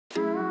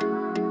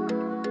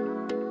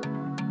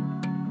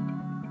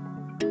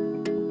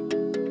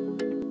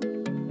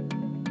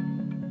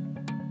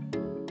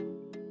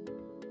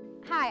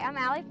I'm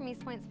Allie from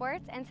East Point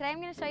Sports, and today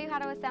I'm going to show you how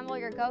to assemble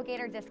your Go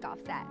Gator disc golf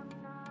set.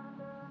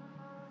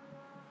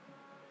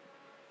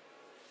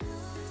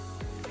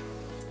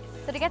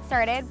 So to get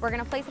started, we're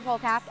going to place a pole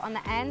cap on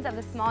the ends of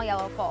the small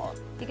yellow pole.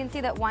 You can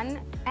see that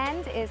one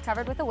end is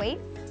covered with a weight,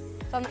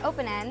 so on the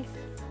open end,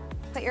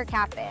 put your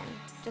cap in.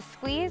 Just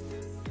squeeze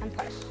and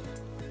push.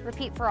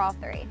 Repeat for all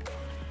three.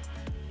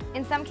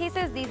 In some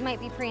cases, these might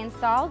be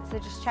pre-installed, so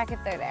just check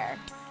if they're there.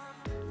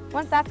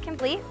 Once that's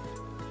complete,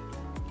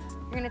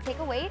 you're going to take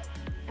a weight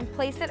and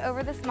place it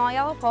over the small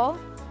yellow pole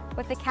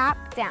with the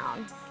cap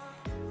down.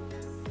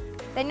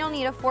 Then you'll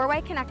need a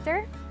 4-way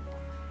connector,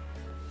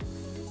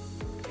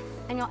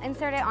 and you'll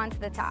insert it onto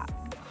the top.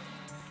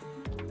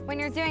 When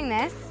you're doing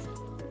this,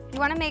 you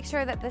want to make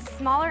sure that the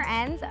smaller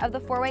end of the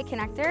 4-way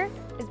connector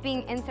is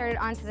being inserted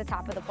onto the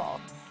top of the pole.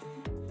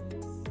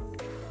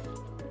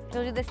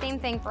 You'll do the same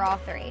thing for all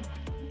three.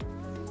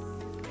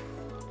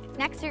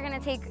 Next, you're going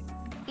to take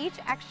each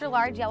extra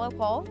large yellow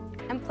pole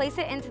and place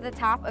it into the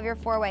top of your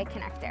 4-way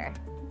connector.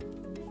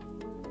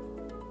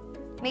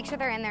 Make sure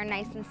they're in there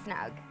nice and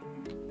snug.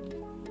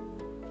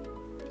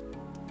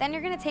 Then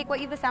you're going to take what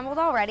you've assembled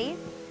already,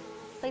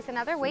 place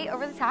another weight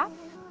over the top,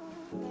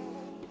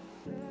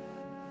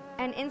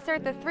 and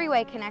insert the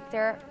 3-way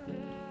connector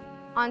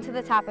onto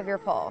the top of your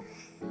pole.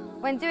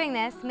 When doing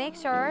this, make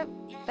sure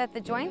that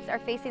the joints are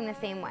facing the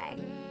same way.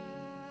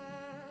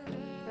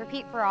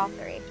 Repeat for all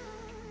three.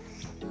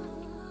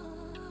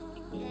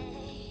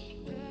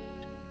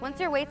 Once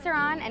your weights are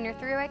on and your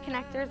 3-way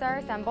connectors are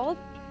assembled,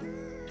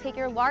 take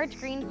your large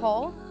green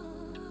pole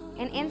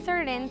and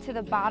insert it into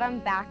the bottom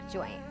back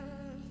joint.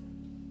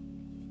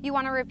 You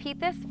want to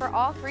repeat this for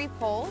all 3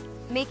 poles,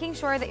 making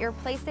sure that you're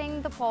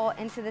placing the pole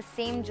into the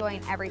same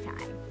joint every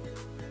time.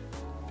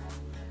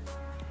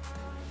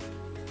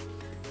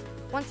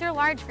 Once your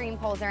large green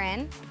poles are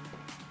in,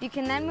 you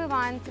can then move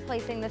on to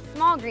placing the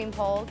small green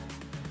poles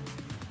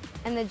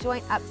and the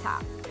joint up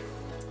top.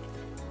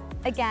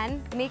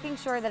 Again, making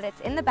sure that it's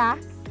in the back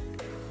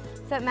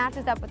so it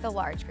matches up with the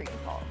large green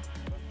pole.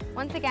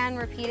 Once again,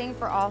 repeating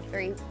for all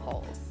 3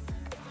 poles.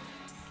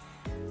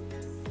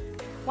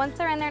 Once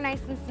they're in there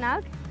nice and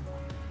snug,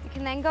 you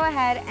can then go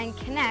ahead and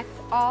connect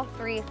all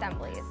 3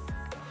 assemblies.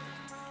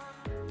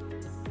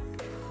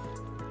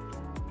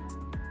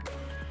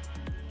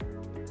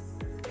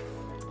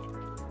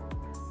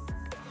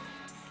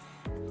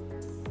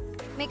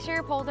 Make sure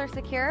your poles are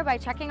secure by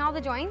checking all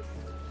the joints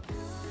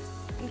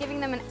and giving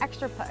them an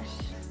extra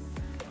push.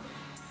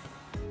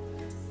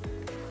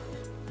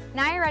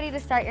 Now you're ready to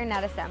start your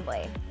net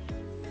assembly.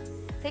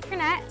 Take your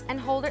net and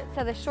hold it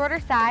so the shorter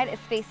side is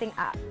facing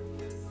up.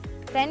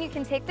 Then you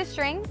can take the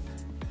strings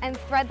and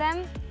thread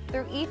them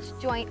through each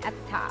joint at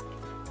the top.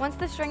 Once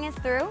the string is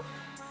through,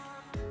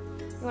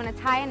 you want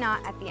to tie a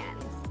knot at the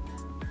ends.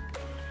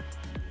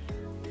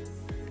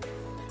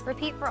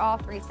 Repeat for all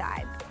 3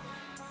 sides.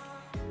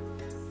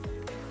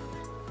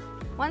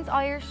 Once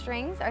all your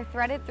strings are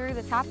threaded through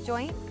the top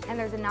joint and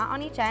there's a knot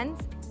on each end,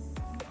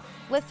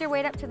 lift your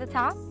weight up to the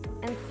top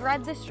and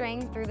thread the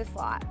string through the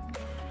slot,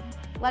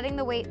 letting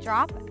the weight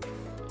drop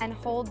and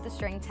hold the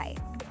string tight.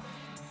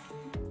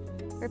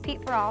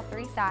 Repeat for all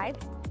 3 sides.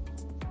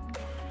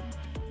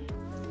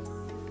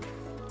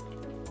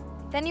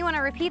 Then you want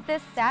to repeat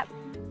this step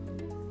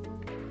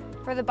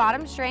for the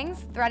bottom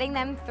strings, threading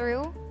them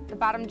through the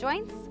bottom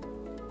joints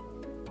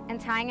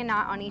and tying a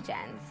knot on each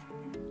end.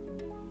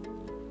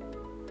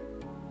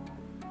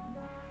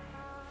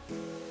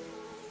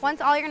 Once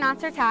all your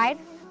knots are tied,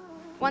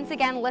 once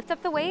again lift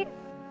up the weight,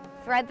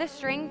 thread the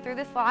string through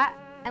the slot,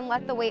 and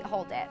let the weight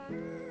hold it.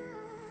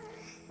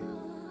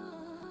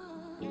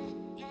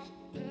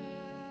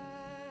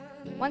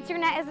 Once your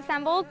net is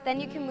assembled, then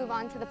you can move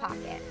on to the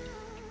pocket.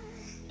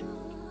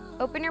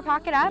 Open your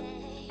pocket up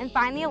and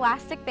find the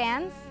elastic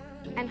bands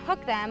and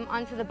hook them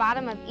onto the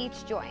bottom of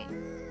each joint.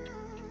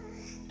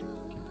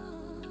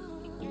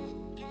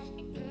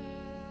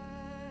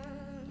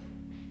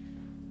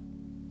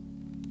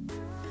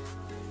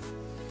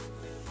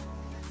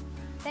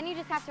 Then you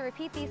just have to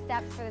repeat these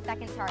steps for the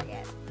second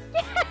target.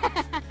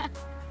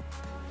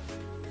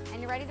 And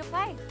you're ready to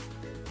play.